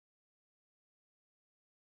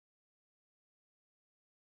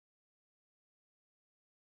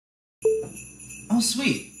Oh,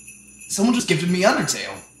 sweet. Someone just gifted me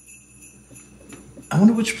Undertale. I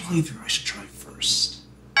wonder which playthrough I should try first.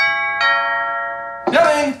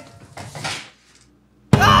 Coming!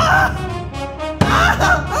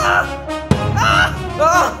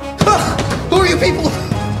 Who are you people?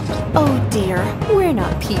 Oh dear, we're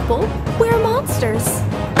not people, we're monsters.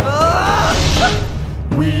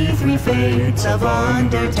 We three fates of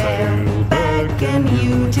Undertale beckon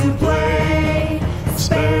you to play.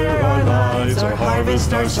 Spare our lives or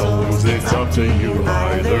harvest our souls, it's up to you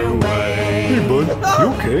either way. Hey bud, you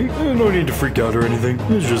okay? No need to freak out or anything,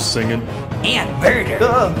 he's just singing. And murder.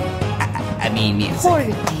 I mean music. Poor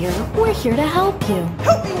dear, we're here to help you.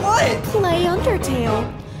 Help me what? Play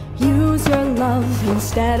Undertale. Use your love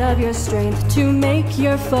instead of your strength to make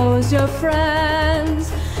your foes your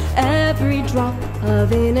friends. Every drop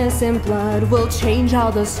of innocent blood will change how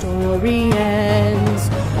the story ends.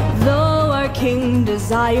 Though our king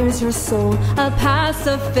desires your soul, a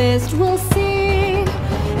pacifist will see.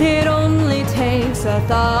 It only takes a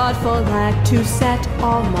thoughtful act to set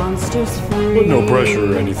all monsters free. But no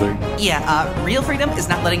pressure or anything. Yeah, real freedom is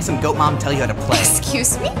not letting some goat mom tell you how to play.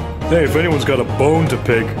 Excuse me? Hey, if anyone's got a bone to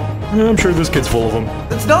pick, I'm sure this kid's full of them.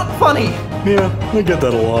 It's not funny. Yeah, I get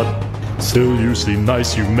that a lot. Still you seem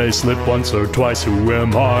nice, you may slip once or twice. Who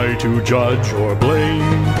am I to judge or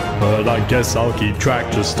blame? But I guess I'll keep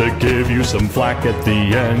track just to give you some flack at the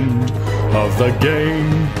end of the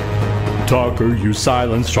game. Talker, you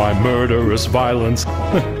silence, try murderous violence.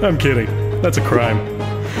 I'm kidding, that's a crime.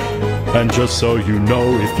 And just so you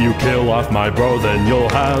know, if you kill off my bro, then you'll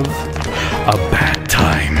have a bad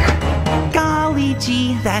time. Golly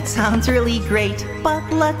gee, that sounds really great, but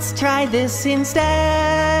let's try this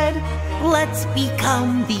instead. Let's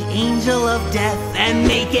become the angel of death and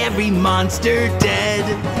make every monster dead.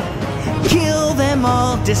 Kill them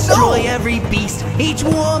all, destroy every beast, each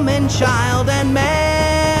woman, child, and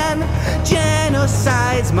man.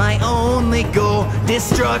 Genocide's my only goal,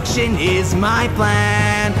 destruction is my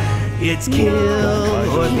plan. It's kill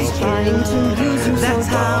or be killed. That's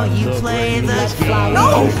how you play the game.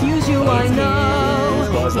 No! Confuse you, I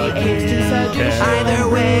know. The aims to seduce you. Either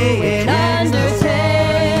way, it ends the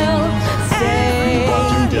Undertale. Stay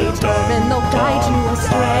determined, they'll guide you I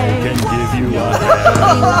astray. can give you a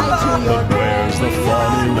hand, but where's the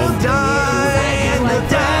fun in will die, and they'll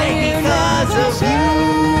die because of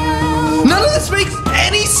you. None of this makes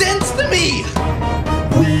any sense to me!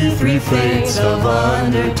 We three fates of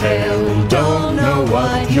Undertale don't know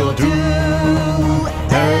what you'll do.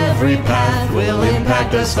 Every path will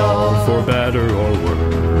impact us all, for better or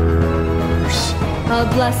worse. A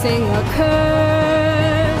blessing, a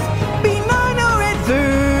curse.